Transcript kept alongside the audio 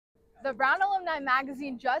The Brown Alumni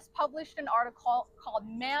Magazine just published an article called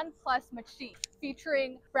Man Plus Machine,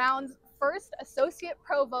 featuring Brown's first associate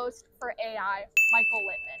provost for AI, Michael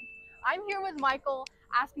Littman. I'm here with Michael,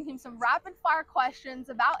 asking him some rapid fire questions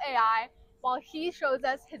about AI while he shows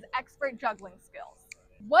us his expert juggling skills.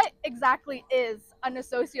 What exactly is an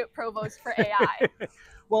associate provost for AI?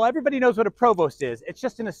 Well, everybody knows what a provost is. It's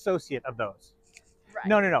just an associate of those. Right.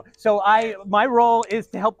 No. So my role is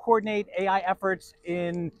to help coordinate AI efforts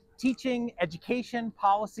in teaching, education,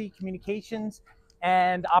 policy, communications,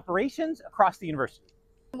 and operations across the university.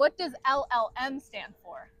 What does LLM stand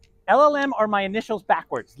for? LLM are my initials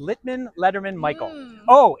backwards: Littman, Letterman, Michael.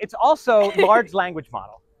 Oh, it's also large language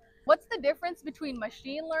model. What's the difference between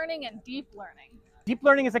machine learning and deep learning? Deep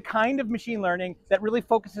learning is a kind of machine learning that really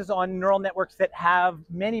focuses on neural networks that have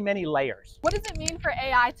many, many layers. What does it mean for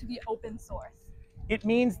AI to be open source? It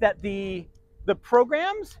means that the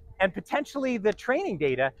programs and potentially the training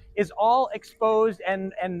data is all exposed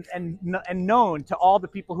and known to all the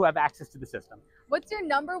people who have access to the system. What's your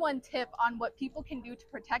 #1 tip on what people can do to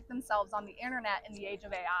protect themselves on the internet in the age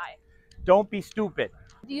of AI? Don't be stupid.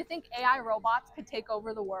 Do you think AI robots could take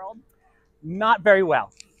over the world? Not very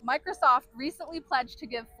well. Microsoft recently pledged to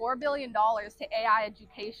give $4 billion to AI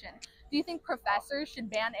education. Do you think professors should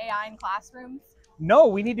ban AI in classrooms? No,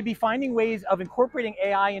 we need to be finding ways of incorporating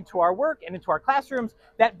AI into our work and into our classrooms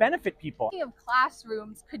that benefit people. Speaking of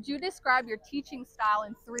classrooms, could you describe your teaching style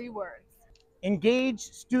in 3 words? Engage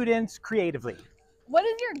students creatively. What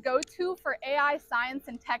is your go-to for AI science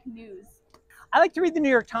and tech news? I like to read the New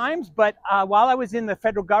York Times, but while I was in the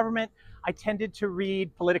federal government, I tended to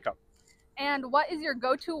read Politico. And what is your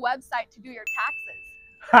go-to website to do your taxes?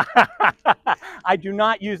 I do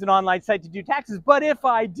not use an online site to do taxes, but if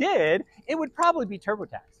I did, it would probably be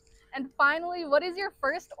TurboTax. And finally, what is your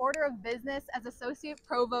first order of business as Associate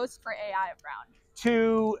Provost for AI at Brown?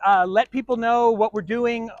 To let people know what we're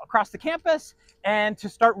doing across the campus and to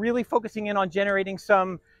start really focusing in on generating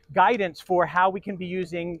some guidance for how we can be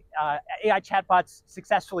using AI chatbots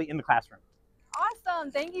successfully in the classroom.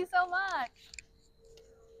 Awesome. Thank you so much.